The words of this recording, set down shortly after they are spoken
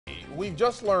We've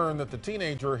just learned that the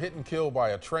teenager hit and killed by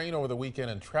a train over the weekend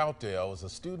in Troutdale is a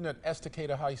student at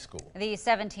Estacada High School. The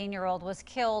 17-year-old was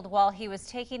killed while he was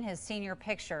taking his senior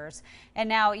pictures. And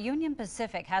now Union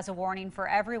Pacific has a warning for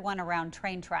everyone around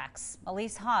train tracks.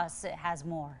 Elise Haas has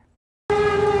more.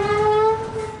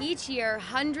 Each year,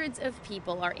 hundreds of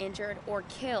people are injured or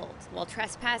killed while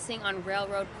trespassing on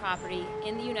railroad property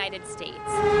in the United States.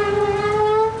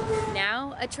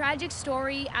 Now, a tragic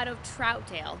story out of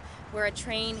Troutdale, where a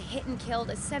train hit and killed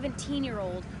a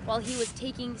 17-year-old while he was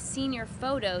taking senior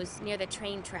photos near the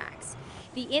train tracks.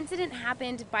 The incident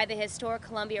happened by the historic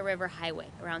Columbia River Highway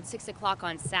around 6 o'clock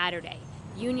on Saturday.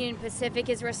 Union Pacific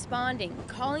is responding,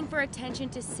 calling for attention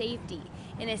to safety.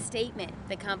 In a statement,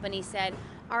 the company said,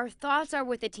 "Our thoughts are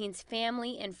with the teen's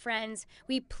family and friends.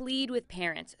 We plead with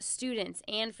parents, students,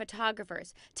 and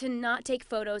photographers to not take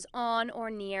photos on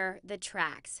or near the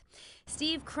tracks."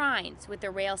 Steve Crines with the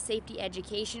Rail Safety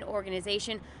Education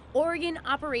Organization, Oregon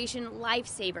Operation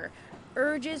Lifesaver,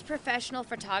 urges professional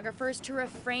photographers to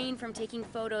refrain from taking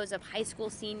photos of high school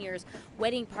seniors,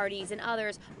 wedding parties, and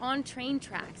others on train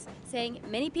tracks, saying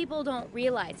many people don't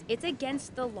realize it's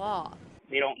against the law.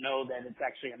 They don't know that it's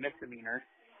actually a misdemeanor.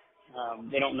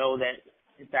 They don't know that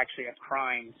it's actually a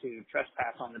crime to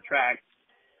trespass on the tracks.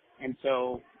 And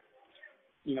so,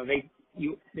 they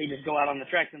just go out on the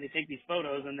tracks and they take these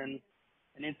photos, and then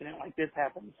an incident like this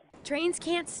happens. Trains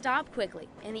can't stop quickly,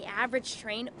 and the average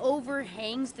train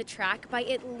overhangs the track by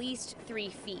at least 3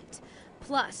 feet.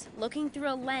 Plus, looking through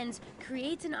a lens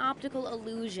creates an optical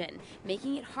illusion,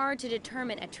 making it hard to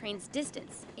determine a train's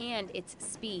distance and its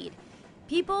speed.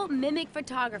 People mimic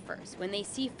photographers when they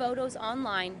see photos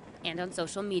online and on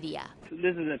social media.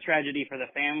 This is a tragedy for the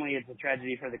family. It's a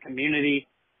tragedy for the community.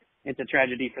 It's a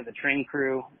tragedy for the train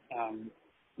crew.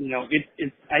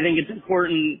 I think it's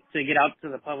important to get out to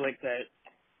the public that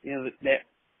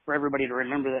for everybody to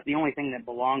remember that the only thing that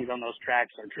belongs on those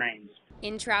tracks are trains.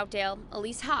 In Troutdale,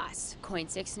 Elise Haas, KOIN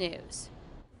 6 News.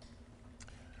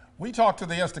 We talked to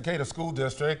the Estacada School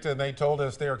District and they told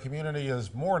us their community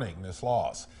is mourning this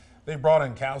loss. They brought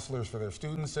in counselors for their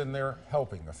students and they're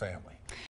helping the family.